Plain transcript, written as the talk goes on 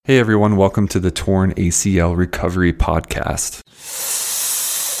Hey everyone, welcome to the Torn ACL Recovery Podcast.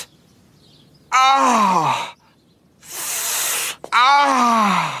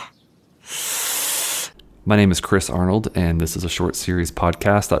 My name is Chris Arnold, and this is a short series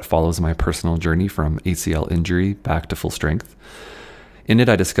podcast that follows my personal journey from ACL injury back to full strength. In it,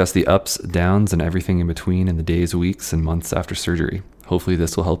 I discuss the ups, downs, and everything in between in the days, weeks, and months after surgery. Hopefully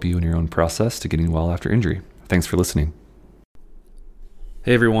this will help you in your own process to getting well after injury. Thanks for listening.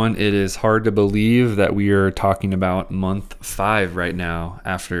 Hey everyone, it is hard to believe that we are talking about month 5 right now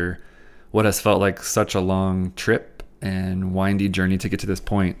after what has felt like such a long trip and windy journey to get to this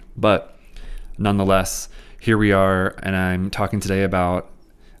point. But nonetheless, here we are, and I'm talking today about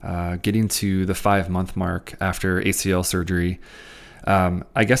getting to the 5-month mark after ACL surgery.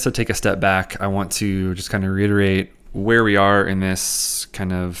 I guess to take a step back, I want to just kind of reiterate where we are in this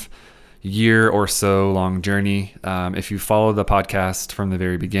kind of year or so long journey. If you follow the podcast from the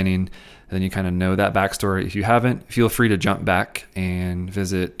very beginning, then you kind of know that backstory. If you haven't, feel free to jump back and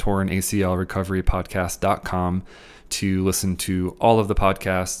visit tornaclrecoverypodcast.com to listen to all of the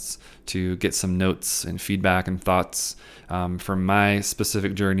podcasts, to get some notes and feedback and thoughts from my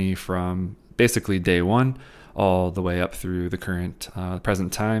specific journey from basically day one all the way up through the current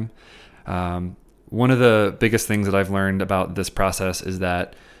present time. One of the biggest things that I've learned about this process is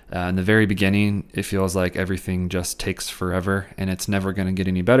that in the very beginning, it feels like everything just takes forever and it's never going to get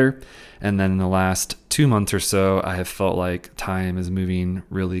any better. And then in the last 2 months or so, I have felt like time is moving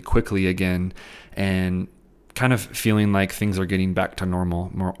really quickly again and kind of feeling like things are getting back to normal,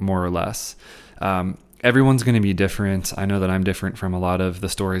 more or less. Everyone's going to be different. I know that I'm different from a lot of the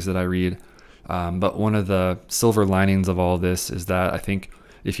stories that I read. But one of the silver linings of all this is that I think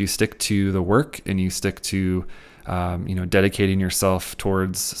if you stick to the work and you stick to dedicating yourself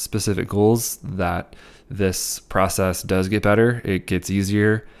towards specific goals, that this process does get better. It gets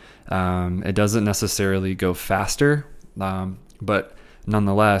easier. It doesn't necessarily go faster, but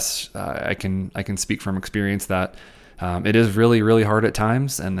nonetheless, I can speak from experience that it is really, really hard at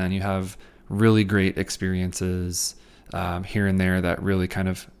times, and then you have really great experiences here and there that really kind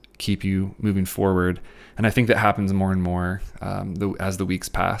of keep you moving forward. And I think that happens more and more as the weeks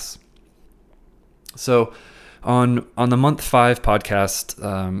pass. So on the month 5 podcast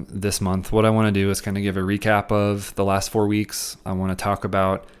this month, what I want to do is kind of give a recap of the last 4 weeks. I want to talk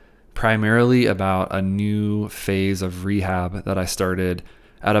primarily about a new phase of rehab that I started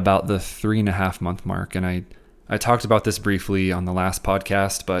at about the 3.5 month mark. And I talked about this briefly on the last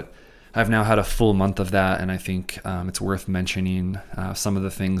podcast, but I've now had a full month of that, and I think it's worth mentioning some of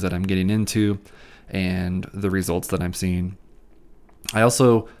the things that I'm getting into and the results that I'm seeing. I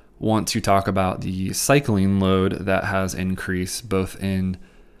also want to talk about the cycling load that has increased both in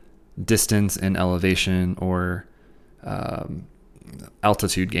distance and elevation, or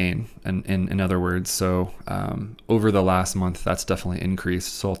altitude gain, in other words. So over the last month, that's definitely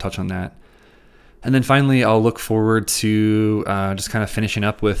increased. So I'll touch on that. And then finally, I'll look forward to just kind of finishing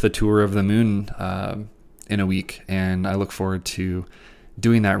up with the tour of the moon in a week. And I look forward to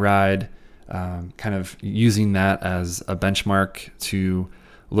doing that ride, kind of using that as a benchmark to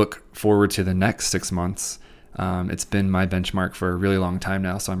look forward to the next 6 months. It's been my benchmark for a really long time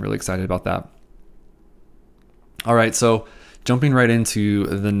now, so I'm really excited about that. All right, so jumping right into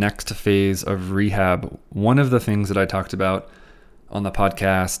the next phase of rehab, one of the things that I talked about on the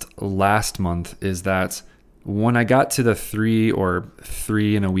podcast last month is that when I got to the 3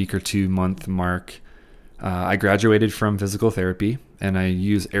 in a week or 2 month mark, I graduated from physical therapy, and I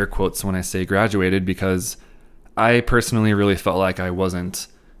use air quotes when I say graduated because I personally really felt like I wasn't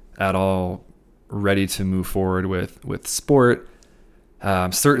at all ready to move forward with sport.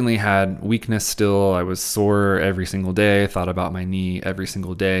 Certainly had weakness still. I was sore every single day, thought about my knee every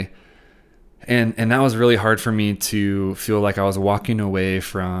single day. And that was really hard for me to feel like I was walking away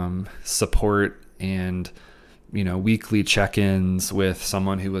from support and, weekly check-ins with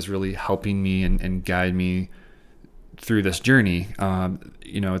someone who was really helping me and guide me through this journey.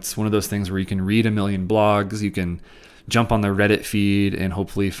 It's one of those things where you can read a million blogs, you can jump on the Reddit feed and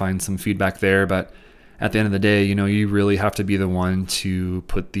hopefully find some feedback there. But at the end of the day, you really have to be the one to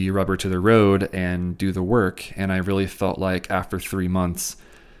put the rubber to the road and do the work. And I really felt like after 3 months,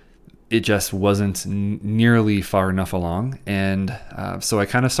 it just wasn't nearly far enough along. And so I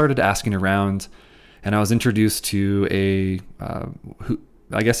kind of started asking around, and I was introduced to who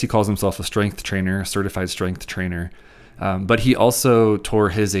I guess he calls himself a strength trainer, a certified strength trainer. But he also tore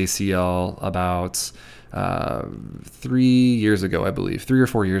his ACL about 3 years ago, I believe, 3 or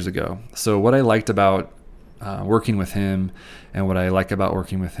 4 years ago. So what I liked about working with him, and what I like about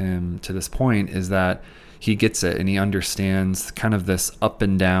working with him to this point, is that he gets it and he understands kind of this up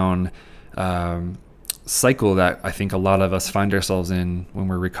and down cycle that I think a lot of us find ourselves in when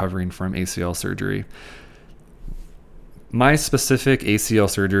we're recovering from ACL surgery. My specific ACL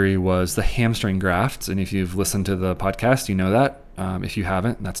surgery was the hamstring graft, and if you've listened to the podcast, you know that. If you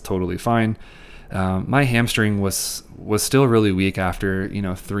haven't, that's totally fine. My hamstring was still really weak after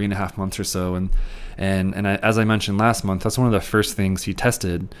 3.5 months or so, and as I mentioned last month, that's one of the first things he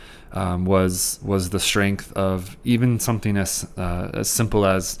tested was the strength of even something as simple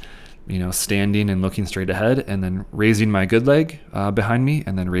as standing and looking straight ahead, and then raising my good leg behind me,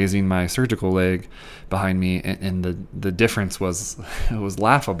 and then raising my surgical leg behind me, and the difference was it was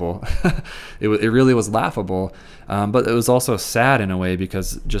laughable. it really was laughable, but it was also sad in a way,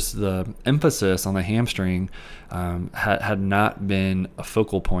 because just the emphasis on the hamstring had not been a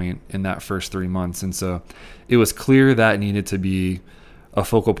focal point in that first 3 months, and so it was clear that it needed to be a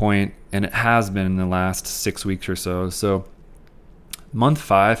focal point, and it has been in the last 6 weeks or so. So month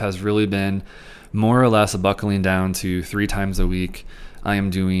 5 has really been more or less buckling down to 3 times a week.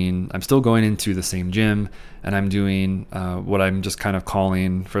 I'm still going into the same gym, and I'm doing what I'm just kind of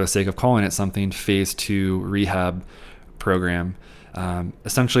calling, for the sake of calling it something, phase 2 rehab program.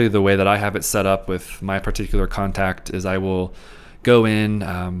 Essentially, the way that I have it set up with my particular contact is I will go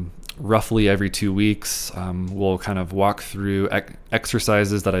in roughly every 2 weeks. We'll kind of walk through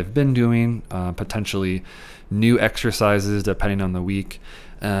exercises that I've been doing, potentially new exercises depending on the week,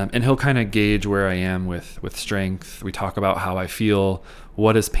 and he'll kind of gauge where I am with strength. We talk about how I feel,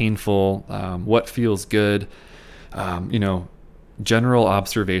 what is painful, what feels good, general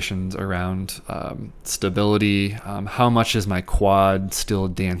observations around stability, how much is my quad still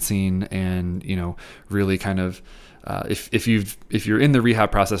dancing, and really kind of if you're in the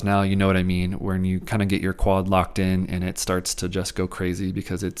rehab process now, you know what I mean, when you kind of get your quad locked in and it starts to just go crazy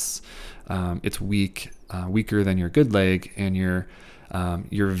because it's weaker than your good leg, and you're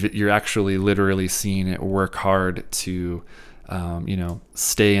actually literally seeing it work hard to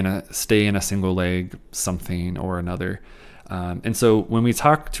stay in a single leg something or another. And so when we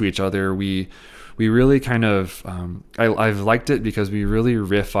talk to each other, we really kind of I've liked it because we really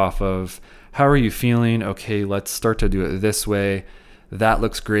riff off of, how are you feeling? Okay, let's start to do it this way. That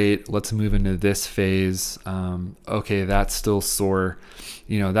looks great. Let's move into this phase. Okay, that's still sore.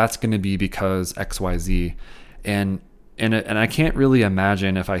 That's going to be because XYZ. And I can't really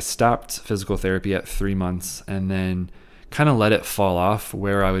imagine if I stopped physical therapy at 3 months and then kind of let it fall off,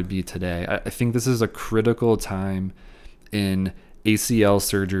 where I would be today. I think this is a critical time in ACL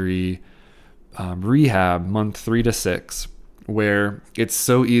surgery rehab, month 3 to 6, where it's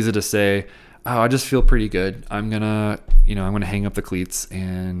so easy to say, oh, I just feel pretty good. I'm gonna hang up the cleats,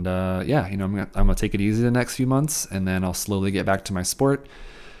 and I'm gonna take it easy the next few months, and then I'll slowly get back to my sport.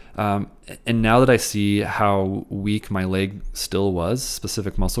 And now that I see how weak my leg still was,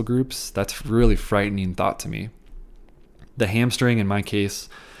 specific muscle groups, that's really frightening thought to me. The hamstring in my case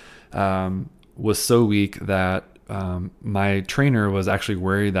was so weak that my trainer was actually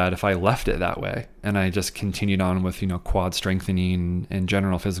worried that if I left it that way and I just continued on with quad strengthening and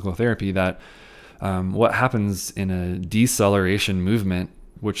general physical therapy, that what happens in a deceleration movement,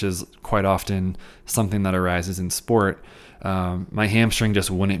 which is quite often something that arises in sport, my hamstring just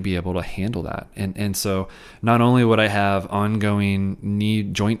wouldn't be able to handle that. And so not only would I have ongoing knee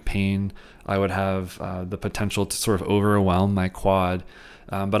joint pain, I would have the potential to sort of overwhelm my quad,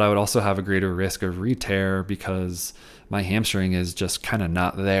 but I would also have a greater risk of re-tear because my hamstring is just kind of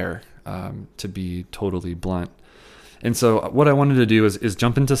not there, to be totally blunt. And so what I wanted to do is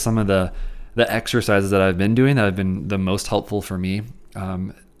jump into some of the exercises that I've been doing that have been the most helpful for me.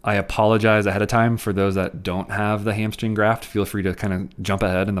 I apologize ahead of time for those that don't have the hamstring graft. Feel free to kind of jump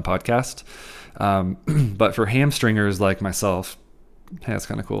ahead in the podcast. But for hamstringers like myself, hey, that's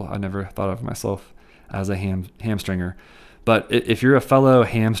kind of cool. I never thought of myself as a hamstringer. But if you're a fellow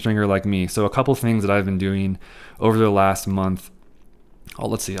hamstringer like me, so a couple things that I've been doing over the last month,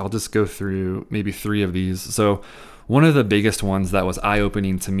 I'll just go through maybe 3 of these. So one of the biggest ones that was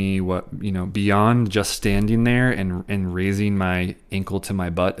eye-opening to me, beyond just standing there and raising my ankle to my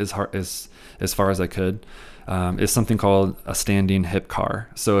butt as far as I could, is something called a standing hip car.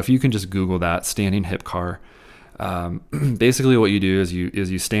 So if you can just Google that, standing hip car, basically what you do is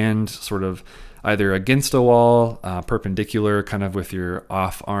you stand sort of either against a wall, perpendicular, kind of with your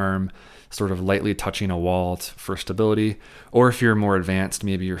off arm sort of lightly touching a wall for stability, or if you're more advanced,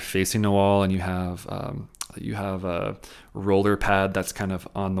 maybe you're facing a wall and you have a roller pad that's kind of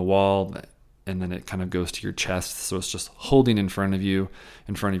on the wall, and then it kind of goes to your chest, so it's just holding in front of your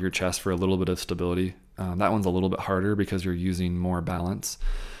chest for a little bit of stability. That one's a little bit harder because you're using more balance.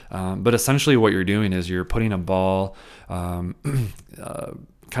 But essentially what you're doing is you're putting a ball kind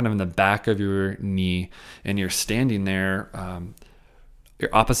of in the back of your knee, and you're standing there. Your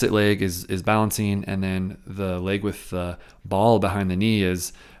opposite leg is balancing, and then the leg with the ball behind the knee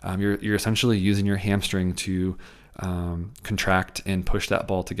is you're essentially using your hamstring to contract and push that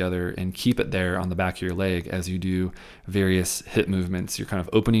ball together and keep it there on the back of your leg as you do various hip movements. You're kind of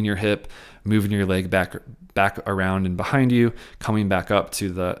opening your hip, moving your leg back around and behind you, coming back up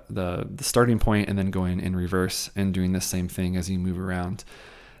to the starting point, and then going in reverse and doing the same thing as you move around.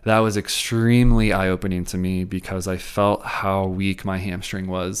 That was extremely eye-opening to me because I felt how weak my hamstring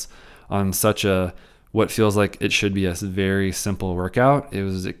was on such a what feels like it should be a very simple workout. It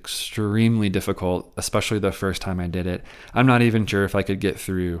was extremely difficult, especially the first time I did it. I'm not even sure if I could get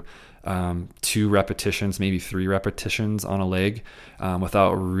through 2 repetitions, maybe 3 repetitions on a leg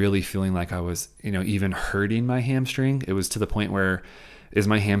without really feeling like I was, even hurting my hamstring. It was to the point where, is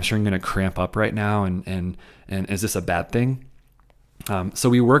my hamstring going to cramp up right now? And is this a bad thing? So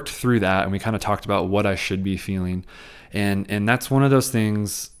we worked through that, and we kind of talked about what I should be feeling. And that's one of those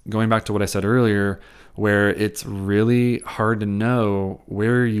things, going back to what I said earlier, where it's really hard to know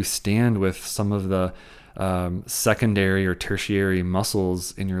where you stand with some of the secondary or tertiary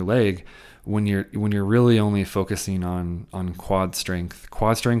muscles in your leg when you're really only focusing on quad strength.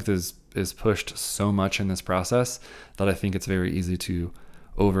 Quad strength is pushed so much in this process that I think it's very easy to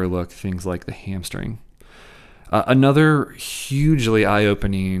overlook things like the hamstring. Another hugely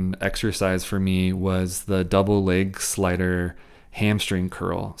eye-opening exercise for me was the double leg slider hamstring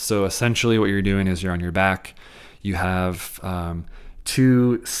curl. So essentially what you're doing is you're on your back. You have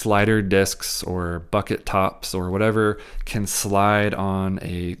 2 slider discs or bucket tops or whatever can slide on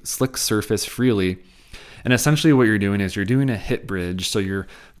a slick surface freely. And essentially what you're doing is you're doing a hip bridge. So you're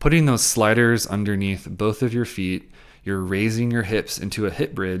putting those sliders underneath both of your feet. You're raising your hips into a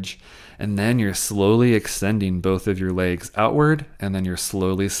hip bridge, and then you're slowly extending both of your legs outward, and then you're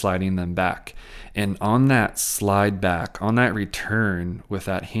slowly sliding them back. And on that slide back, on that return with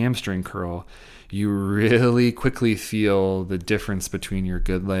that hamstring curl, you really quickly feel the difference between your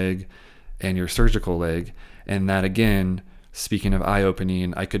good leg and your surgical leg. And that, again, speaking of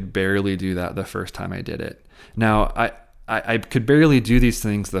eye-opening, I could barely do that the first time I did it. Now, I could barely do these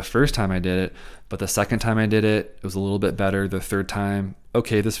things the first time I did it, but the second time I did it, it was a little bit better. The third time,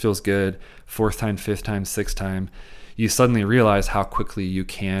 okay, this feels good. 4th time, 5th time, 6th time, you suddenly realize how quickly you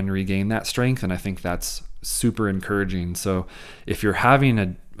can regain that strength. And I think that's super encouraging. So if you're having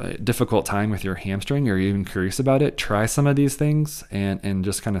a difficult time with your hamstring, or you're even curious about it, try some of these things and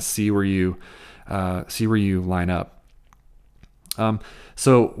just kind of see where you line up.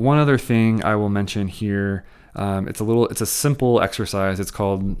 So one other thing I will mention here, it's a simple exercise. It's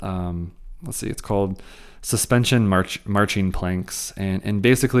called, it's called suspension marching planks. And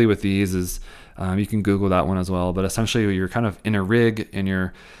basically with these is, you can Google that one as well, but essentially you're kind of in a rig and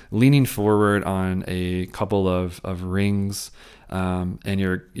you're leaning forward on a couple of rings, and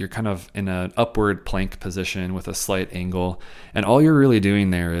you're kind of in an upward plank position with a slight angle. And all you're really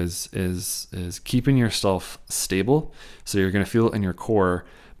doing there is keeping yourself stable. So you're going to feel it in your core,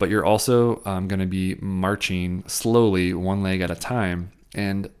 but you're also going to be marching slowly, one leg at a time.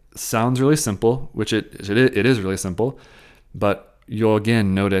 And sounds really simple, which it is really simple, but you'll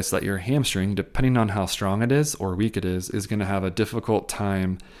again notice that your hamstring, depending on how strong it is or weak it is going to have a difficult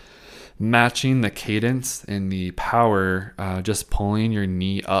time matching the cadence and the power, just pulling your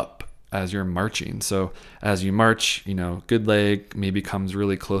knee up as you're marching. So as you march, good leg maybe comes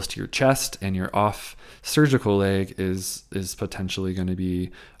really close to your chest, and your off surgical leg is potentially going to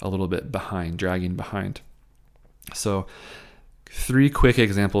be a little bit behind, dragging behind. So 3 quick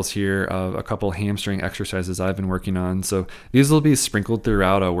examples here of a couple hamstring exercises I've been working on. So these will be sprinkled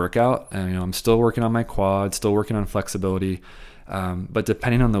throughout a workout. And, I'm still working on my quad, still working on flexibility. But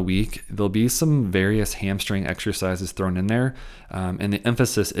depending on the week, there'll be some various hamstring exercises thrown in there. And the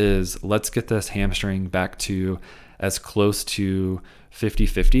emphasis is, let's get this hamstring back to as close to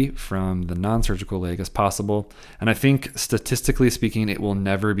 50-50 from the non-surgical leg as possible. And I think statistically speaking, it will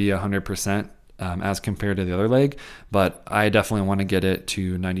never be 100%. As compared to the other leg, but I definitely want to get it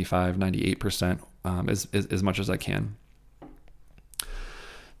to 95, 98% as much as I can.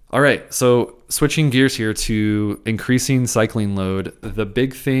 All right, so switching gears here to increasing cycling load. The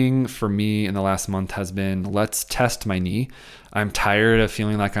big thing for me in the last month has been, let's test my knee. I'm tired of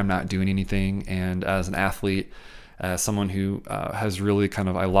feeling like I'm not doing anything, and as an athlete, as someone who has really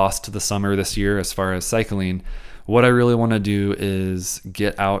I lost the summer this year as far as cycling. What I really want to do is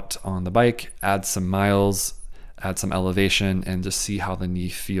get out on the bike, add some miles, add some elevation, and just see how the knee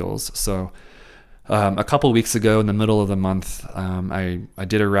feels. So A couple weeks ago in the middle of the month, I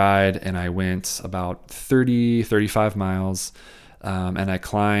did a ride and I went about 35 miles, and I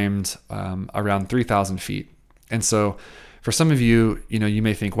climbed around 3,000 feet. And so for some of you, you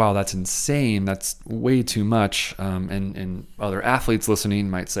may think, wow, that's insane. That's way too much. And other athletes listening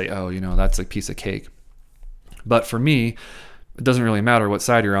might say, oh, that's a piece of cake. But for me, it doesn't really matter what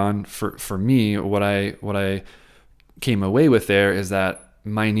side you're on. For me, what I came away with there is that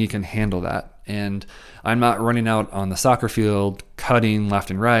my knee can handle that. And I'm not running out on the soccer field, cutting left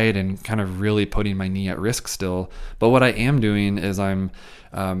and right and kind of really putting my knee at risk still. But what I am doing is I'm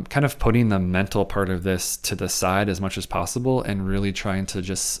kind of putting the mental part of this to the side as much as possible and really trying to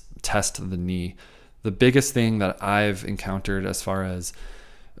just test the knee. The biggest thing that I've encountered as far as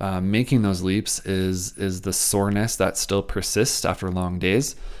making those leaps is the soreness that still persists after long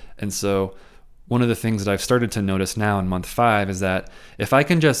days. And so one of the things that I've started to notice now in month 5 is that if I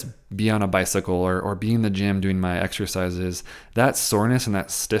can just be on a bicycle or be in the gym doing my exercises, that soreness and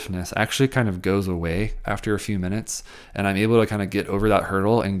that stiffness actually kind of goes away after a few minutes. And I'm able to kind of get over that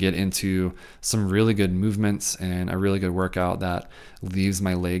hurdle and get into some really good movements and a really good workout that leaves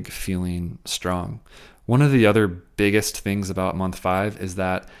my leg feeling strong. One of the other biggest things about month 5 is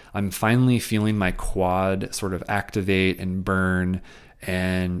that I'm finally feeling my quad sort of activate and burn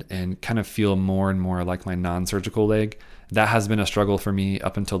and kind of feel more and more like my non-surgical leg. That has been a struggle for me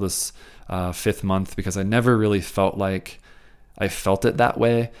up until this 5th month because I never really felt like I felt it that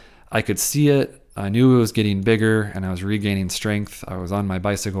way. I could see it. I knew it was getting bigger and I was regaining strength. I was on my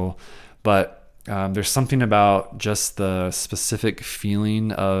bicycle, but there's something about just the specific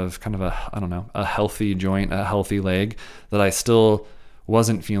feeling of kind of a healthy joint, a healthy leg that I still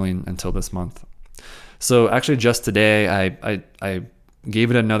wasn't feeling until this month. So actually just today, I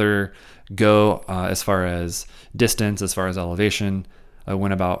gave it another go as far as distance, as far as elevation. I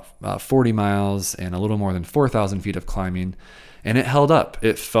went about 40 miles and a little more than 4,000 feet of climbing, and it held up.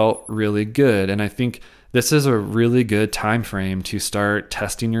 It felt really good. And I think this is a really good time frame to start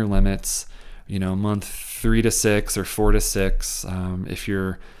testing your limits, month 3 to 6 or 4 to 6. If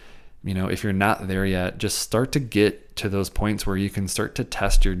you're not there yet, just start to get to those points where you can start to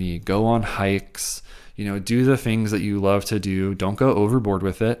test your knee. Go on hikes, do the things that you love to do. Don't go overboard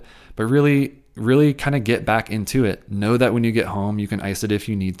with it, but really kind of get back into it. Know that when you get home, you can ice it if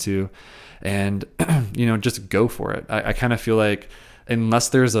you need to, and, just go for it. I kind of feel like unless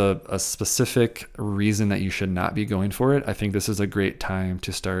there's a specific reason that you should not be going for it, I think this is a great time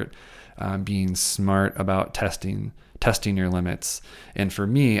to start being smart about testing your limits. And for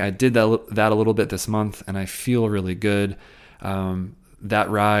me, I did that a little bit this month and I feel really good.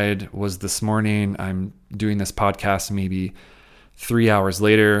 That ride was this morning. I'm doing this podcast maybe 3 hours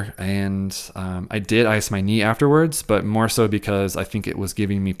later, and I did ice my knee afterwards, but more so because I think it was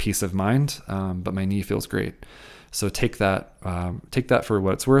giving me peace of mind. But my knee feels great, so take that for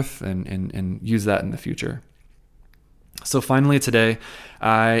what it's worth, and use that in the future. So finally today,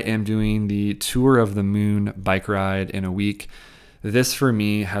 I am doing the Tour of the Moon bike ride in a week. This for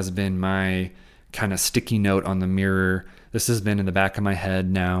me has been my kind of sticky note on the mirror. This has been in the back of my head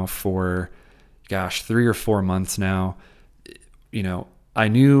now for, 3 or 4 months now. I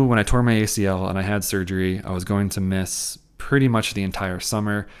knew when I tore my ACL and I had surgery, I was going to miss pretty much the entire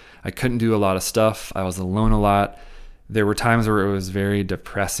summer. I couldn't do a lot of stuff. I was alone a lot. There were times where it was very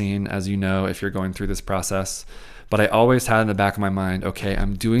depressing, as you know, if you're going through this process. But I always had in the back of my mind, okay,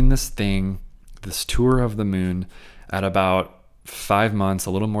 I'm doing this Tour of the Moon at about 5 months,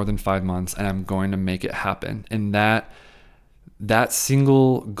 a little more than 5 months, and I'm going to make it happen. And that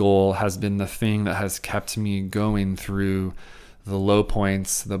single goal has been the thing that has kept me going through the low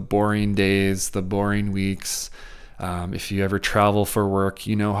points, the boring days, the boring weeks. If you ever travel for work,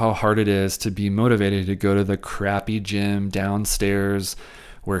 you know how hard it is to be motivated to go to the crappy gym downstairs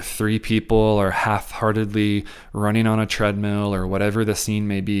where 3 people are half-heartedly running on a treadmill or whatever the scene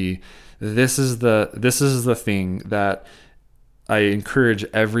may be. This is the thing that I encourage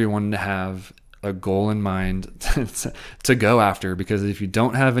everyone to have a goal in mind to go after, because if you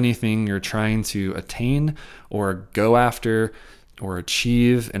don't have anything you're trying to attain or go after or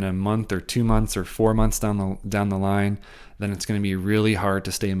achieve in a month or 2 months or 4 months down the line, then it's going to be really hard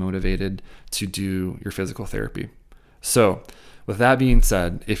to stay motivated to do your physical therapy. So with that being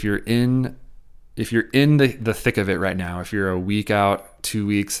said, if you're in the thick of it right now, if you're a week out, 2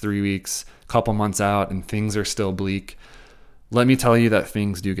 weeks, 3 weeks, couple months out, and things are still bleak, let me tell you that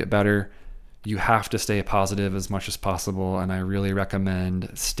things do get better. You have to stay positive as much as possible, and I really recommend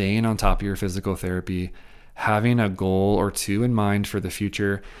staying on top of your physical therapy, having a goal or 2 in mind for the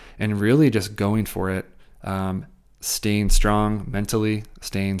future, and really just going for it, staying strong mentally,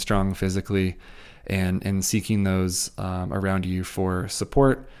 staying strong physically, and seeking those around you for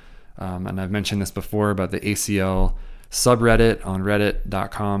support. And I've mentioned this before, but the ACL subreddit on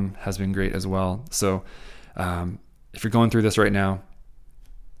reddit.com has been great as well. So if you're going through this right now,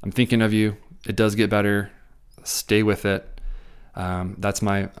 I'm thinking of you. It does get better. Stay with it. That's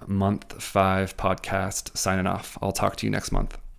my month 5 podcast signing off. I'll talk to you next month.